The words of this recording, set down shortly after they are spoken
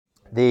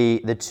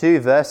The two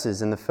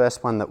verses, and the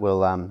first one that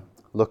we'll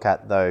look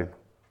at, though,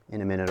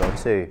 in a minute or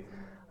two,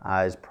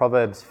 is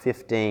Proverbs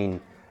 15,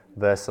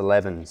 verse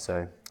 11.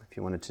 So if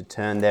you wanted to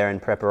turn there in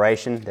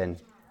preparation, then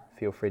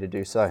feel free to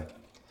do so.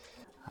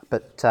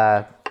 But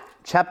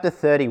chapter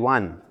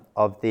 31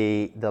 of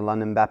the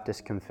London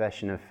Baptist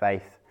Confession of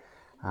Faith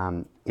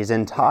is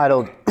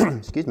entitled,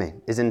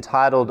 is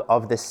entitled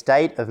 "Of the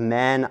State of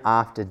Man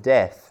After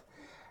Death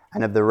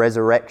and of the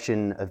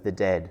Resurrection of the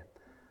Dead."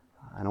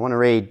 And I want to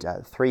read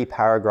 3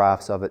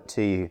 paragraphs of it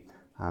to you.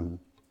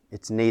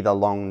 It's neither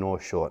long nor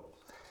short.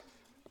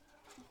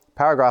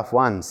 Paragraph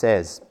 1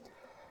 says,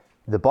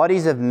 "The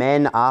bodies of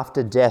men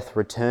after death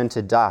return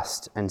to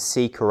dust and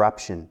see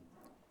corruption,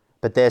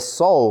 but their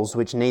souls,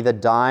 which neither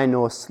die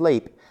nor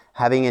sleep,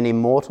 having an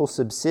immortal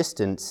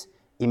subsistence,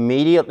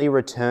 immediately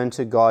return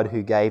to God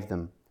who gave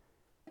them.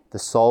 The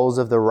souls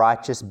of the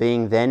righteous,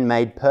 being then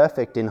made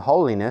perfect in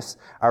holiness,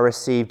 are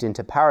received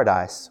into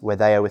paradise, where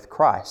they are with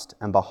Christ,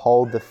 and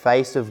behold the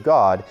face of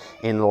God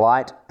in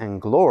light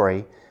and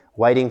glory,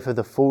 waiting for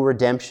the full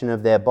redemption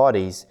of their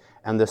bodies,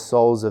 and the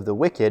souls of the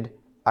wicked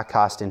are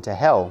cast into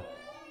hell,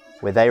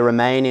 where they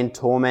remain in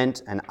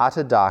torment and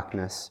utter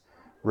darkness,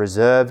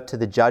 reserved to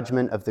the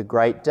judgment of the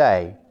great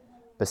day.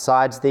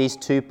 Besides these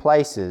 2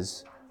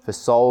 places, for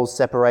souls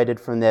separated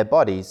from their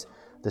bodies,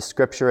 the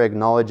Scripture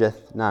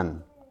acknowledgeth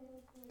none."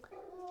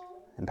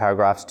 And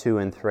paragraphs 2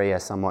 and 3 are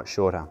somewhat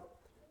shorter.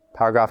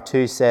 Paragraph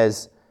 2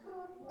 says,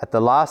 "At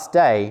the last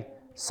day,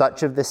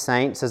 such of the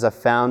saints as are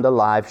found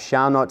alive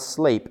shall not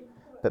sleep,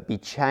 but be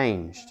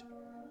changed,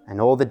 and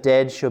all the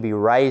dead shall be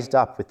raised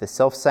up with the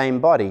selfsame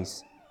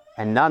bodies,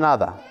 and none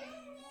other,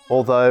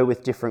 although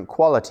with different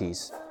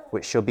qualities,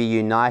 which shall be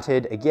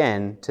united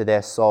again to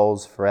their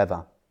souls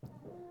forever."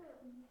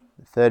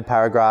 The 3rd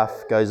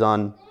paragraph goes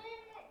on,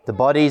 "The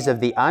bodies of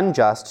the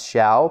unjust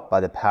shall, by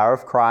the power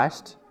of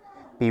Christ,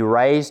 be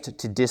raised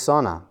to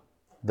dishonor,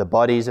 the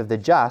bodies of the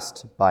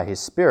just, by his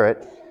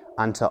Spirit,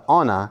 unto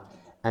honor,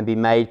 and be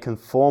made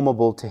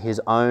conformable to his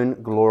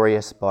own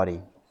glorious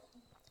body."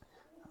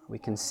 We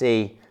can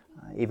see,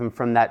 even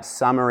from that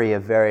summary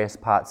of various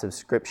parts of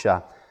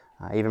Scripture,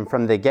 even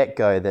from the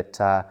get-go,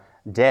 that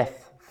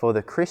death for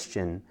the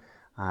Christian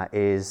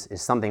is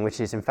something which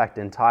is in fact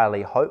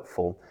entirely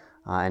hopeful,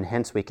 and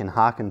hence we can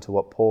hearken to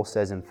what Paul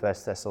says in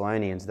 1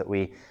 Thessalonians, that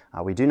we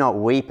do not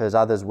weep as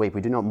others weep,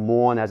 we do not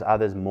mourn as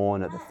others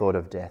mourn at the thought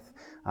of death.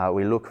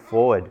 We look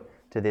forward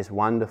to this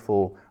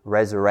wonderful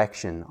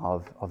resurrection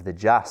of the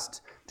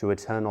just to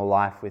eternal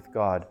life with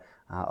God,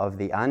 of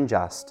the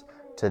unjust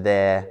to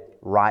their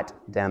right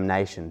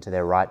damnation, to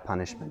their right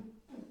punishment.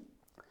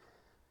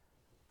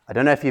 I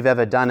don't know if you've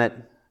ever done it,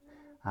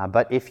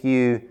 but if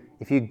you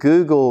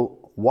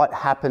Google what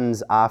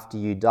happens after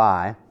you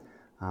die,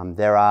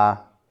 there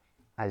are,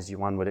 as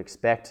one would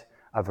expect,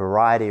 a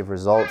variety of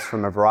results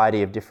from a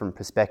variety of different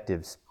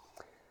perspectives.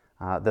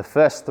 The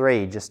first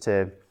 3, just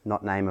to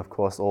not name, of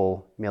course,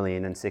 all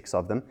 1,006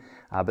 of them,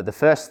 but the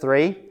first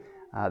 3,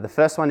 the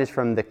first one is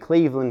from the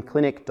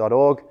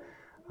clevelandclinic.org,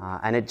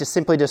 and it just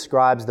simply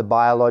describes the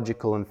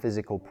biological and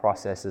physical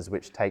processes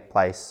which take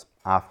place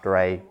after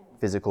a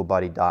physical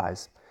body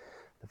dies.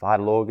 The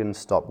vital organs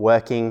stop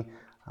working.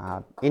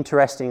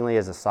 Interestingly,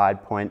 as a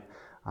side point,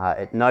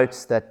 it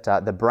notes that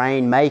the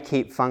brain may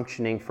keep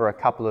functioning for a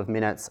couple of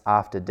minutes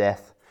after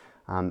death,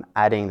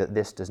 adding that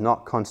this does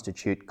not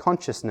constitute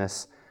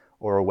consciousness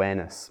or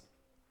awareness.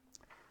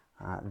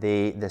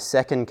 The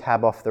second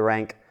cab off the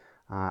rank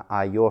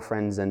are your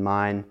friends and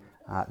mine,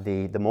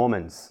 the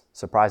Mormons,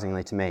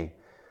 surprisingly to me.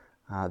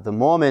 The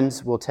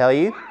Mormons will tell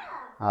you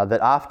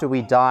that after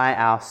we die,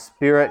 our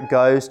spirit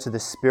goes to the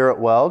spirit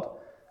world,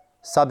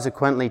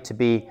 subsequently to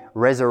be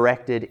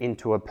resurrected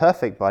into a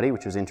perfect body,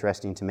 which was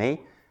interesting to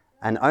me,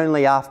 and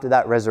only after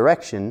that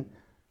resurrection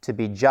to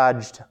be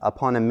judged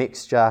upon a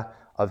mixture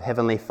of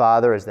Heavenly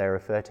Father, as they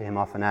refer to him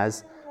often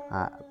as,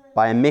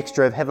 by a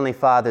mixture of Heavenly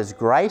Father's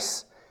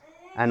grace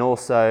and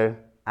also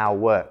our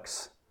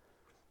works.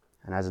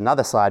 And as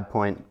another side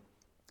point,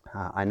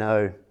 I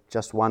know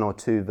just 1 or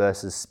 2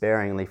 verses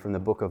sparingly from the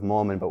Book of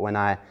Mormon, but when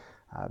I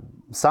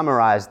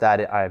summarized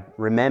that, I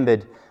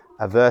remembered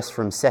a verse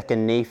from 2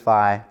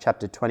 Nephi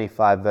chapter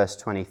 25, verse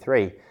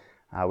 23,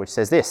 which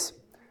says this: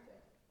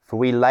 "For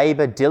we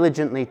labor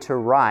diligently to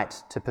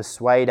write, to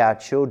persuade our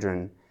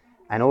children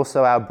and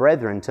also our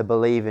brethren to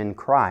believe in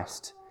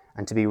Christ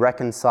and to be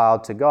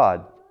reconciled to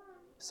God."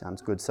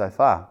 Sounds good so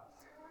far.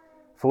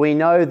 "For we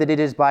know that it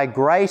is by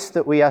grace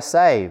that we are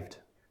saved."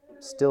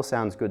 Still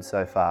sounds good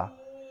so far.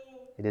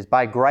 It is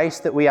by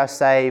grace that we are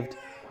saved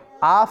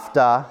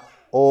after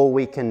all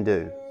we can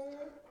do.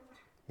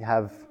 You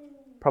have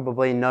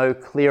probably no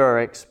clearer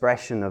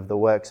expression of the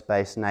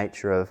works-based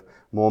nature of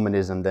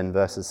Mormonism than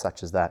verses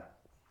such as that.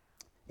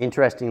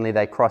 Interestingly,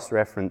 they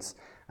cross-reference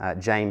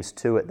James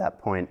 2 at that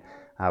point,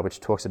 which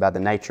talks about the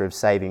nature of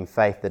saving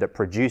faith, that it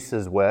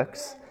produces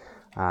works,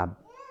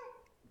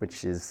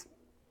 which is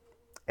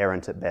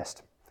errant at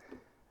best.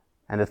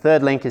 And the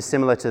third link is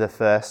similar to the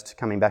first,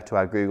 coming back to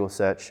our Google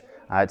search.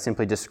 It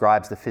simply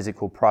describes the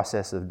physical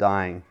process of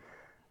dying.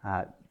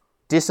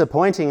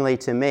 Disappointingly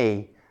to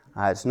me,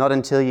 it's not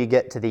until you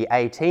get to the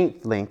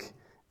 18th link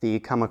that you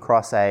come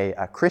across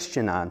a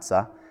Christian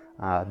answer,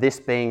 this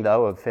being,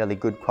 though, of fairly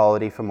good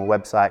quality from a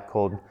website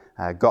called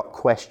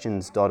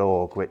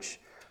gotquestions.org, which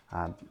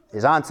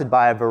is answered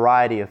by a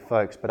variety of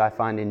folks, but I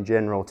find in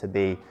general to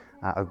be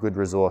a good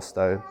resource,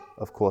 though,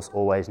 of course,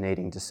 always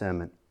needing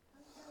discernment.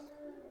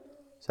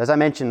 So as I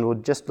mentioned, we'll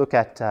just look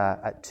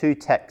at two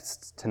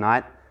texts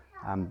tonight.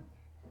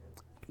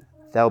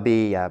 There'll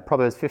be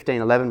Proverbs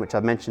 15:11, which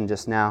I've mentioned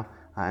just now,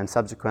 and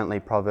subsequently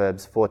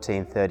Proverbs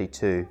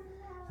 14:32,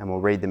 and we'll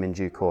read them in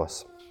due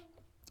course.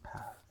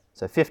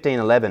 So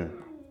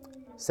 15:11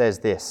 says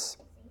this: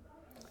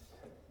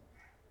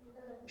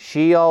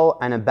 Sheol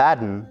and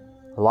Abaddon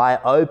lie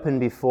open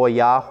before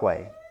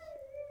Yahweh.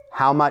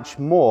 How much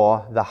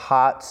more the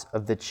hearts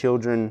of the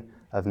children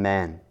of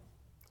man.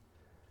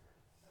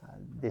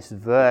 This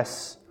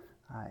verse,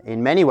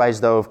 in many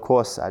ways, though, of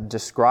course,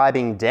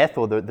 describing death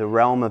or the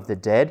realm of the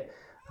dead,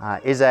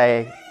 is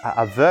a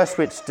verse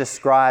which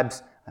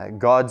describes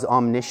God's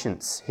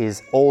omniscience,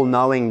 his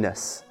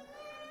all-knowingness.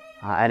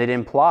 And it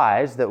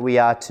implies that we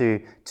are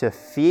to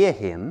fear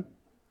him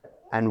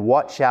and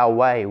watch our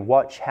way,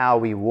 watch how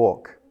we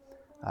walk.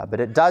 But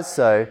it does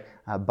so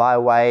by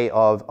way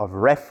of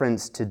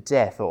reference to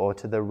death or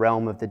to the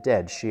realm of the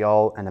dead,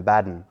 Sheol and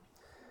Abaddon.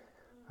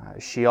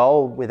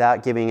 Sheol,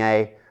 without giving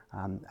a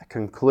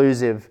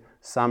conclusive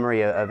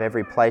summary of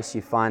every place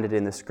you find it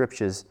in the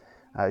scriptures,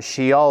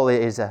 Sheol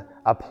is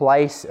a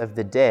place of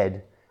the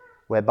dead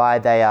whereby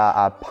they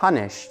are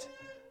punished,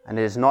 and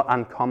it is not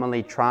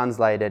uncommonly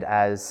translated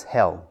as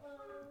hell.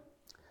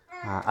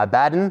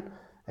 Abaddon,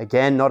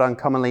 again, not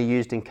uncommonly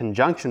used in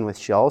conjunction with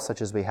Sheol,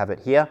 such as we have it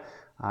here,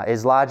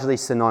 is largely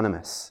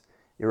synonymous.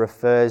 It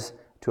refers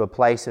to a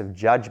place of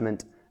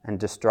judgment and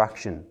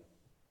destruction.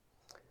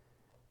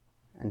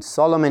 And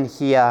Solomon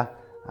here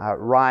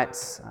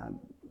writes,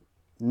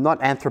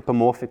 not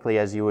anthropomorphically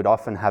as you would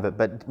often have it,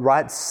 but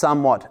writes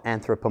somewhat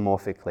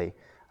anthropomorphically.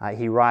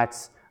 He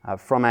writes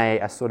from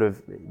a sort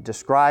of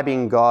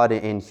describing God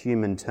in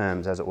human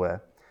terms, as it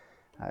were.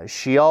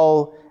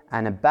 Sheol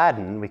and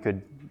Abaddon, we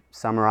could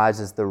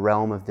summarize as the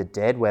realm of the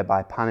dead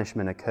whereby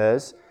punishment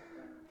occurs,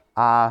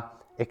 are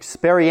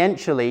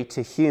experientially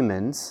to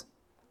humans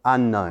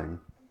unknown.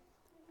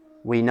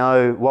 We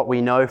know what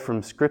we know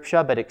from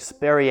Scripture, but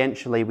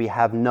experientially we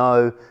have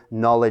no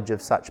knowledge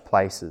of such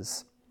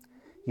places.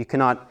 You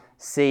cannot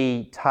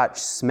see, touch,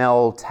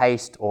 smell,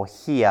 taste, or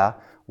hear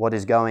what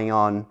is going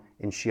on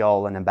in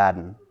Sheol and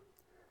Abaddon.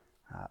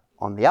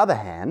 On the other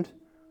hand,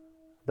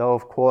 though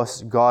of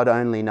course God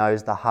only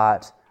knows the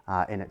heart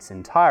in its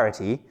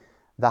entirety,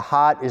 the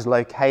heart is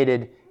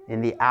located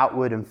in the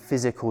outward and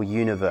physical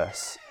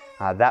universe,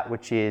 that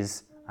which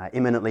is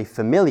imminently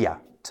familiar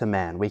to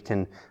man. We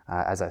can,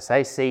 as I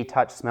say, see,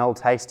 touch, smell,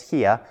 taste,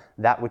 hear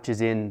that which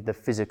is in the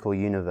physical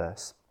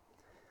universe.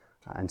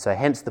 And so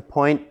hence the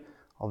point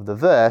of the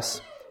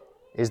verse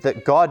is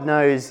that God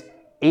knows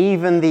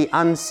even the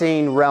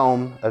unseen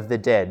realm of the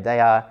dead. They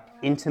are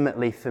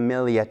intimately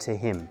familiar to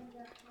him.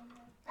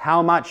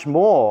 How much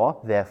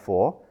more,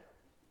 therefore,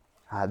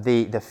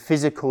 the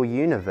physical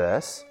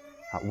universe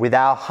with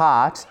our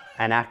heart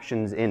and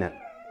actions in it.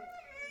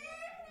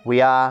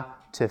 We are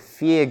to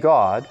fear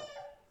God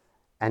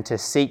and to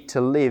seek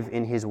to live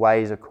in his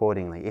ways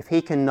accordingly. If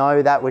he can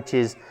know that which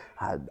is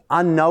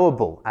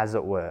unknowable, as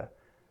it were,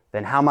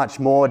 then how much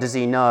more does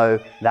he know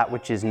that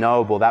which is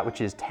knowable, that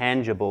which is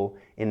tangible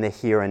in the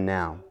here and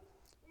now?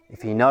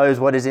 If he knows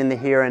what is in the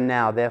here and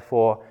now,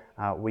 therefore,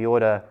 we ought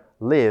to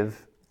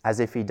live as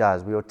if he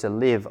does. We ought to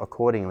live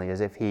accordingly,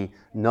 as if he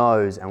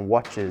knows and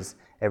watches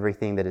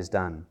everything that is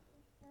done.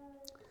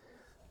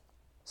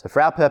 So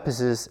for our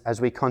purposes,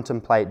 as we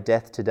contemplate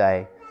death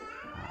today,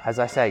 as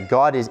I say,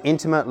 God is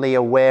intimately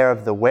aware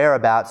of the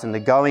whereabouts and the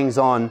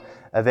goings-on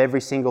of every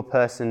single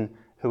person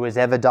who has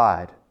ever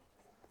died.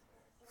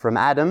 From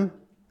Adam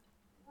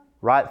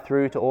right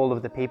through to all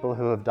of the people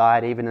who have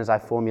died, even as I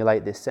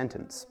formulate this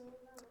sentence.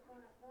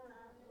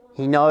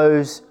 He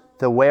knows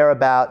the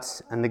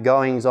whereabouts and the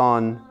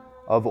goings-on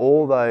of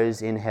all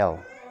those in hell.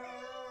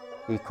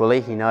 Equally,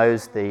 he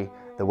knows the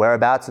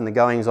whereabouts and the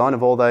goings-on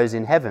of all those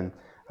in heaven.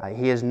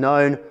 He has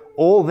known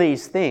all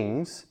these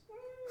things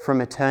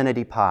from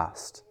eternity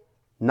past.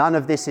 None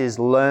of this is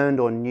learned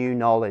or new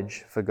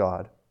knowledge for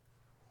God.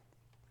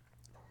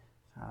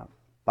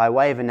 By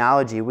way of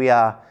analogy,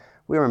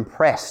 we're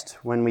impressed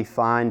when we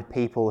find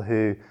people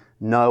who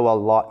know a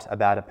lot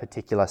about a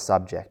particular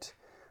subject.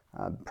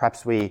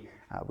 Perhaps we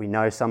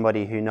know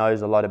somebody who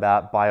knows a lot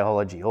about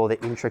biology or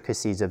the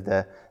intricacies of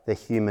the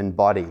human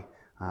body.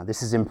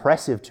 This is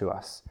impressive to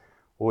us.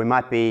 Or we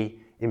might be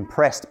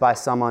impressed by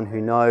someone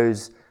who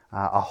knows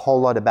a whole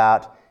lot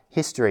about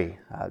history.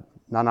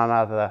 None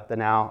other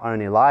than our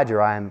own Elijah.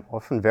 I am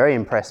often very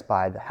impressed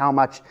by how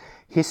much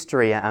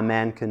history a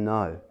man can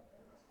know.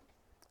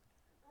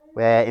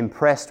 We're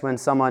impressed when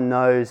someone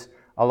knows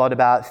a lot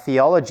about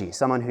theology,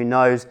 someone who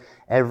knows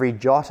every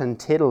jot and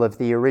tittle of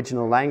the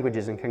original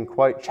languages and can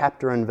quote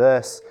chapter and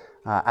verse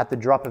at the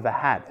drop of a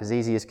hat, as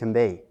easy as can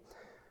be.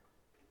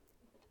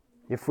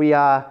 if we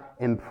are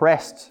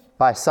impressed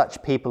by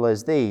such people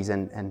as these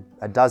and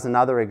a dozen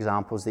other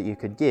examples that you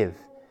could give,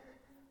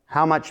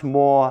 how much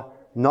more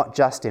not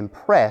just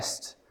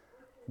impressed,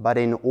 but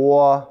in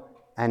awe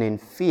and in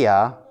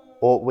fear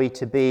ought we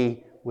to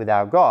be with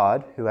our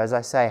God, who, as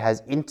I say,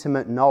 has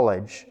intimate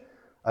knowledge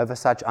over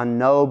such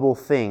unknowable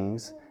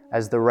things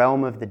as the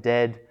realm of the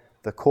dead,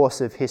 the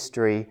course of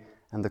history,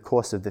 and the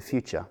course of the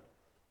future.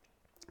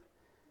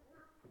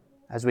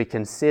 As we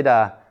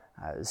consider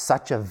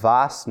such a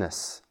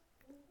vastness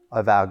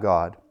of our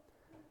God,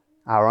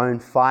 our own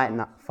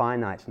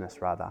finiteness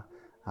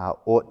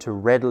ought to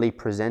readily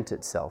present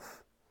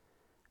itself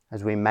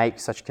as we make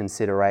such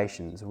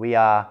considerations. We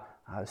are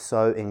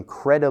so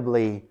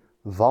incredibly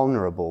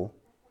vulnerable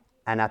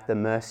and at the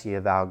mercy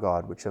of our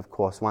God, which of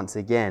course once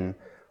again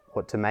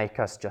ought to make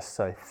us just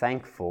so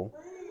thankful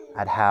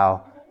at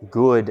how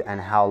good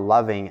and how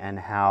loving and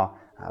how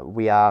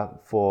we are,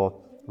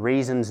 for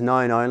reasons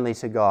known only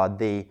to God,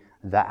 the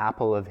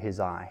apple of his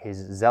eye. His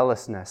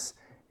zealousness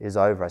is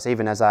over us.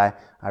 Even as I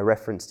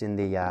referenced in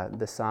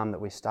the psalm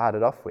that we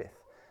started off with,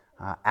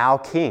 our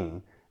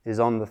King is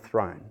on the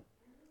throne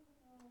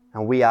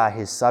and we are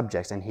his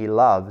subjects, and he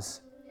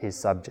loves his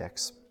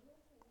subjects.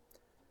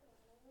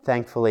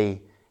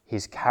 Thankfully,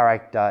 his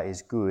character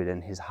is good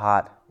and his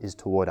heart is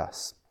toward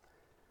us,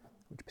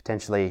 which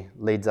potentially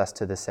leads us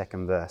to the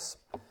second verse.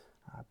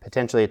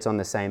 Potentially it's on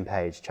the same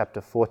page,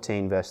 chapter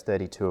 14, verse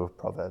 32 of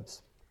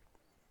Proverbs.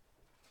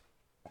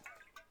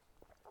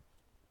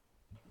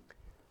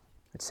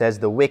 It says,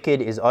 "The wicked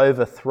is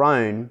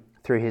overthrown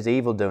through his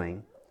evil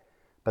doing,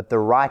 but the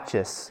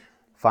righteous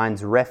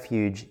finds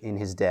refuge in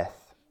his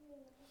death."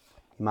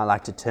 You might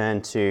like to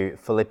turn to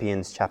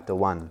Philippians chapter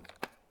 1.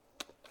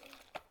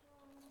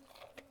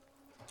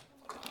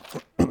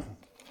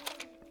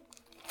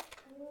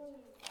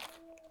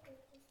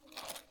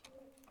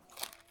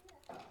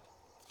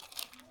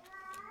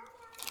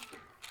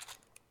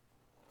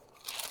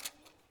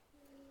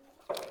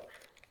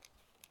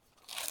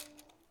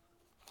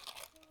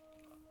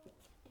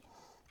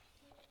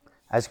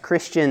 As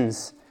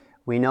Christians,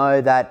 we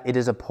know that it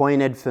is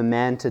appointed for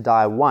man to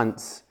die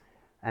once,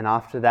 and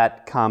after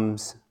that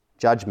comes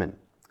judgment.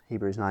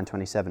 Hebrews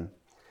 9:27.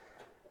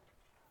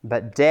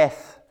 But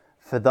death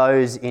for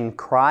those in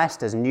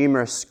Christ, as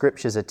numerous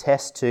scriptures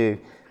attest to,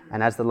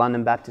 and as the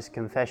London Baptist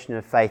Confession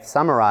of Faith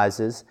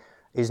summarizes,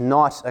 is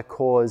not a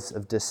cause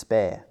of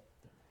despair.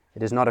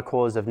 It is not a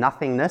cause of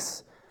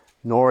nothingness,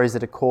 nor is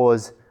it a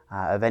cause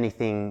of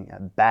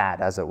anything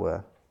bad, as it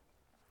were.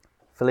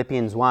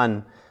 Philippians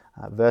 1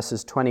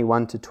 verses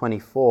 21 to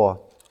 24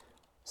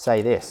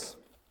 say this.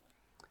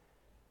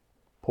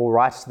 Paul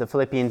writes to the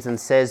Philippians and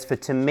says, "For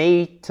to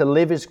me to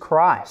live is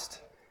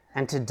Christ,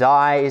 and to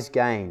die is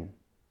gain.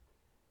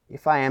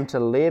 If I am to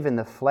live in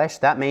the flesh,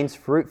 that means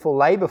fruitful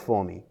labor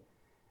for me.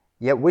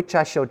 Yet which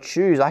I shall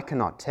choose, I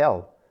cannot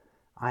tell.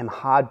 I am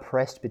hard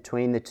pressed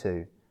between the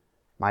two.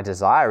 My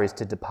desire is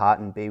to depart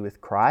and be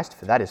with Christ,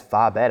 for that is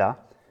far better.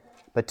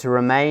 But to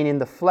remain in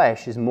the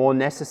flesh is more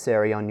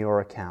necessary on your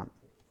account."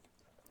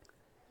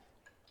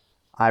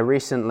 I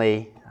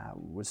recently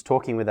was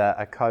talking with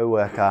a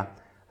co-worker.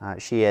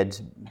 She had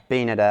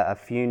been at a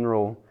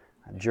funeral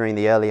during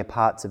the earlier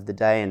parts of the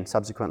day and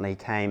subsequently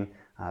came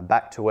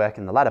back to work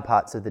in the latter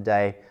parts of the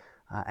day.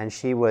 And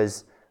she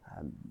was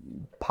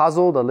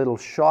puzzled, a little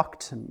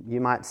shocked, you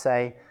might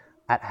say,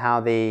 at how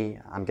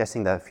I'm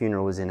guessing the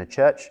funeral was in a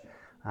church,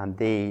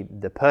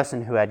 the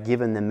person who had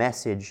given the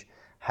message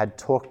had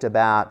talked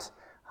about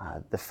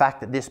the fact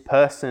that this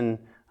person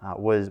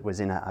was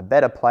in a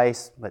better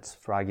place. Let's,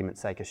 for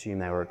argument's sake, assume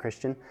they were a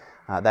Christian.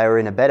 They were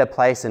in a better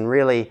place, and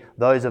really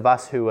those of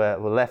us who were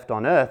left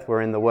on earth were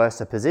in the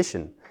worse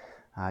position.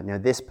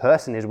 This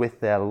person is with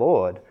their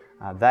Lord.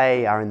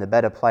 They are in the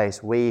better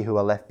place. We who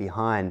are left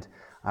behind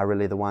are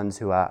really the ones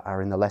who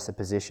are in the lesser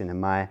position. And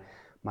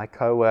my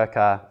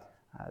co-worker,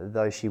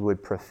 though she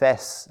would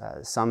profess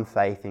some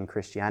faith in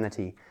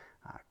Christianity,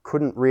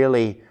 couldn't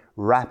really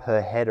wrap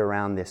her head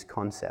around this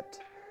concept.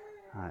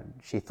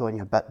 She thought,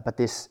 but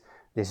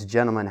this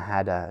gentleman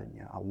had a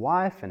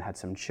wife and had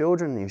some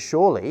children.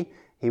 Surely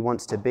he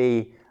wants to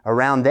be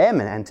around them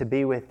and to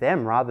be with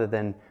them rather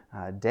than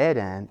dead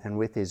and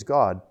with his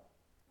God.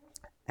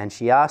 And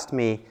she asked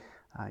me,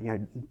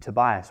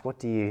 Tobias, what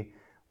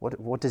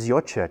does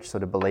your church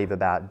sort of believe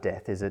about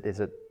death? Is it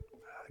a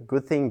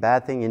good thing,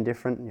 bad thing,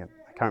 indifferent?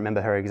 I can't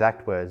remember her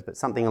exact words, but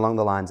something along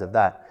the lines of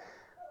that.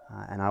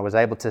 And I was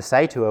able to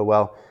say to her,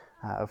 well,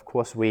 of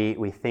course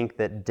we think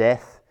that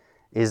death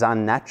is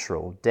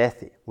unnatural.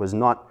 Death was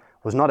not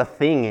a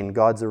thing in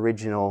God's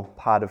original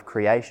part of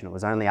creation. It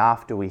was only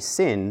after we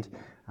sinned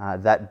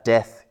that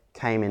death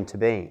came into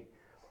being.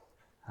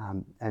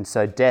 And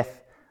so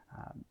death,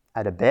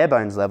 at a bare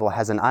bones level,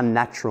 has an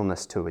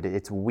unnaturalness to it.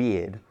 It's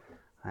weird,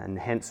 and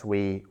hence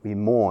we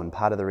mourn,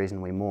 part of the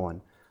reason we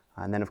mourn.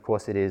 And then, of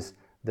course, it is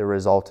the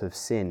result of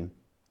sin.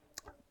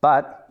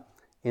 But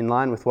in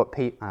line with what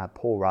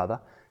Paul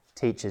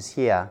teaches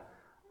here,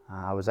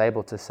 I was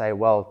able to say,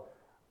 well,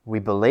 we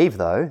believe,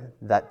 though,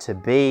 that to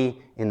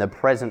be in the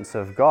presence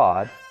of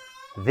God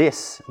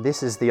this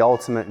is the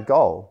ultimate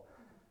goal.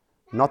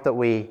 Not that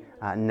we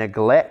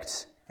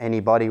neglect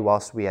anybody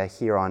whilst we are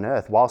here on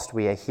earth. Whilst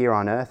we are here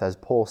on earth, as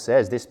Paul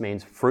says, this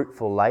means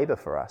fruitful labor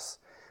for us.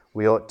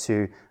 We ought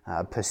to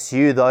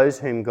pursue those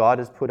whom God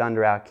has put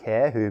under our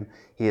care, whom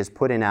he has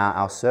put in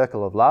our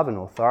circle of love and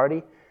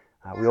authority.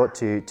 We ought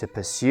to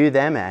pursue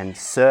them,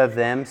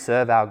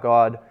 serve our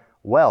God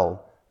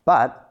well.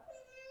 But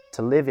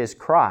to live is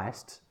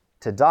Christ,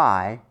 to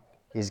die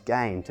is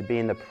gain. To be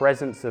in the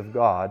presence of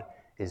God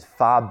is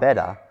far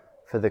better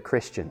for the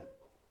Christian.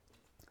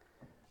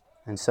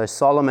 And so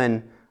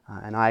Solomon,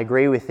 and I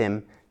agree with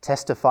him,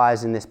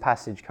 testifies in this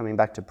passage, coming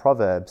back to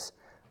Proverbs,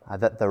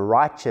 that the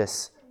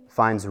righteous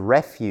finds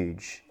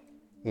refuge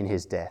in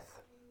his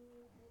death.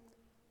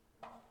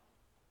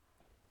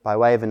 By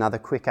way of another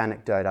quick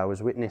anecdote, I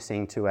was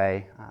witnessing to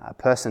a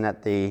person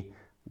at the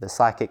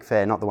psychic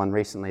fair, not the one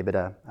recently, but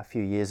a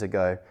few years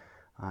ago,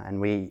 and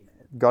we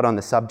got on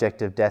the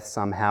subject of death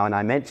somehow, and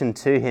I mentioned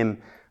to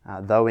him,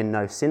 though in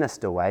no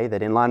sinister way,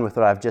 that in line with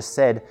what I've just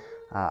said,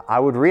 I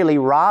would really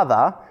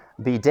rather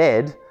be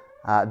dead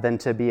than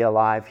to be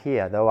alive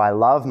here. Though I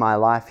love my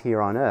life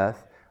here on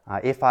earth,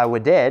 if I were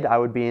dead, I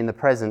would be in the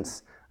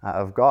presence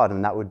of God,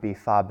 and that would be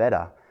far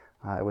better.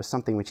 It was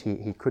something which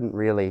he couldn't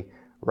really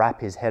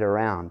wrap his head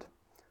around.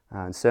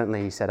 And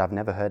certainly he said, I've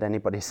never heard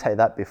anybody say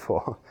that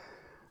before.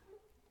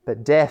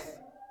 But death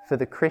for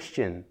the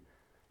Christian,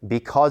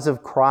 because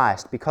of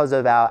Christ, because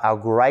of our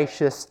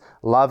gracious,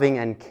 loving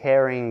and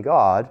caring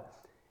God,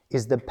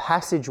 is the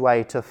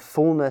passageway to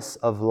fullness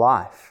of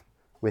life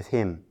with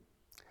him.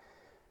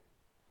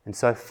 And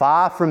so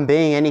far from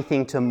being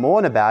anything to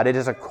mourn about, it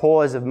is a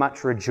cause of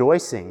much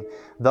rejoicing,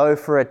 though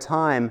for a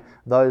time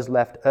those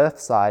left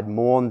earthside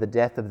mourn the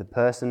death of the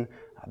person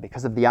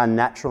because of the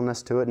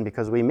unnaturalness to it and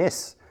because we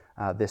miss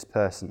this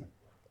person.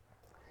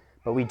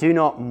 But we do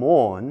not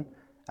mourn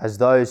as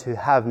those who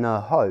have no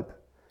hope,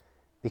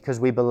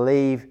 because we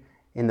believe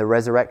in the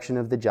resurrection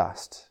of the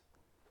just,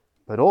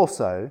 but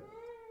also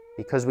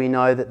because we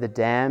know that the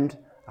damned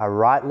are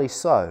rightly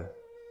so,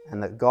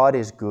 and that God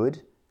is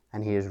good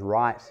and he is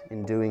right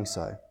in doing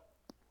so.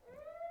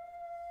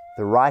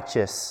 The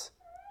righteous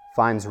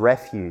finds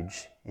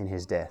refuge in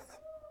his death.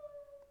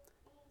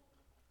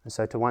 And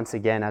so to once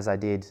again, as I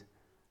did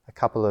a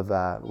couple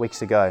of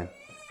weeks ago,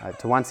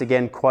 to once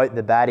again quote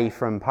the baddie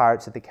from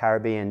Pirates of the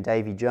Caribbean,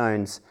 Davy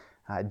Jones,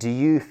 do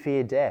you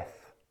fear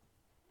death?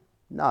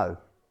 No.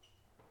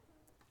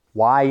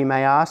 Why, you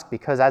may ask?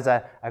 Because as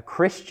a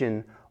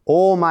Christian,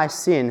 all my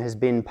sin has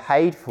been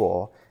paid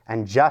for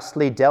and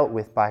justly dealt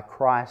with by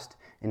Christ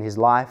in his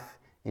life,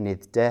 in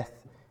his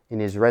death,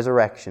 in his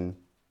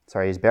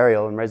his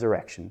burial and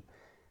resurrection.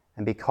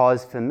 And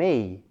because for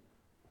me,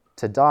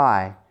 to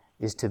die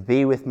is to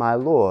be with my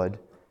Lord,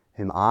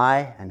 whom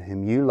I and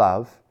whom you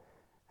love,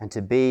 and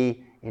to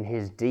be in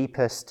his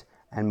deepest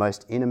and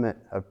most intimate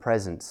of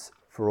presence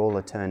for all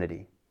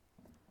eternity.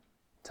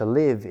 To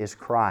live is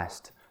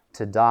Christ,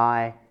 to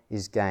die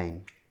is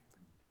gain.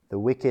 The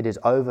wicked is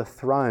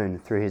overthrown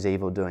through his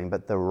evil doing,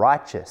 but the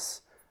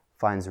righteous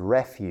finds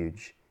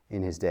refuge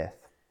in his death.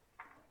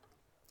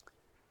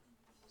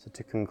 So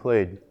to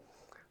conclude,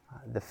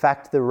 the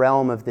fact the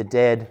realm of the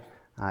dead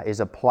is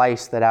a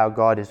place that our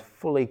God is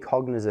fully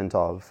cognizant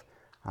of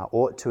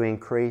ought to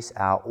increase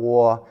our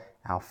awe,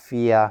 our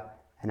fear,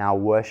 and our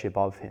worship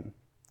of him.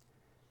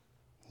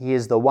 He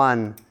is the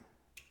one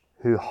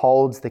who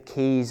holds the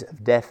keys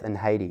of death and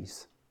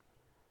Hades,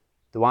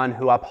 the one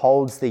who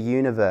upholds the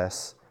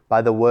universe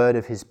by the word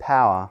of his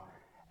power,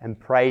 and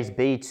praise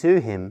be to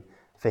him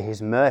for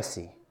his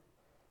mercy.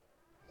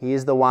 He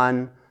is the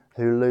one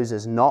who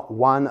loses not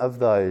one of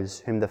those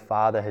whom the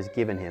Father has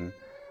given him,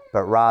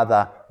 but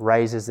rather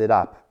raises it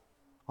up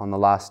on the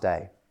last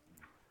day.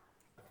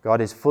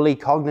 God is fully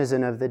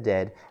cognizant of the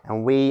dead,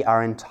 and we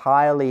are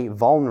entirely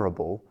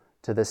vulnerable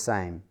to the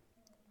same.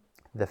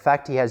 The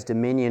fact he has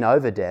dominion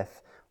over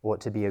death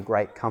ought to be a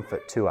great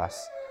comfort to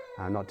us,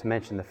 not to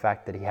mention the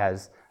fact that he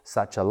has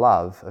such a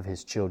love of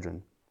his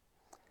children.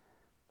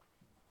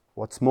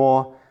 What's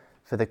more,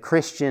 for the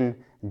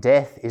Christian,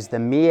 death is the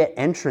mere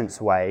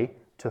entranceway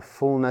to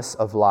fullness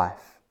of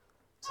life.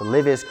 To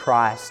live is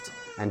Christ,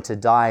 and to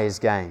die is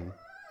gain.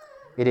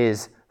 It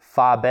is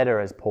far better,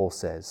 as Paul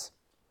says.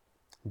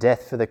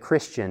 Death for the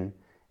Christian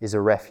is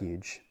a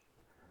refuge.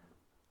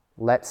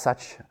 Let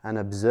such an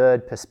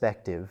absurd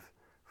perspective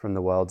from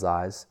the world's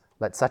eyes,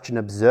 let such an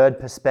absurd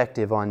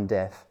perspective on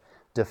death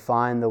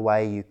define the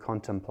way you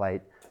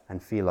contemplate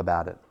and feel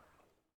about it.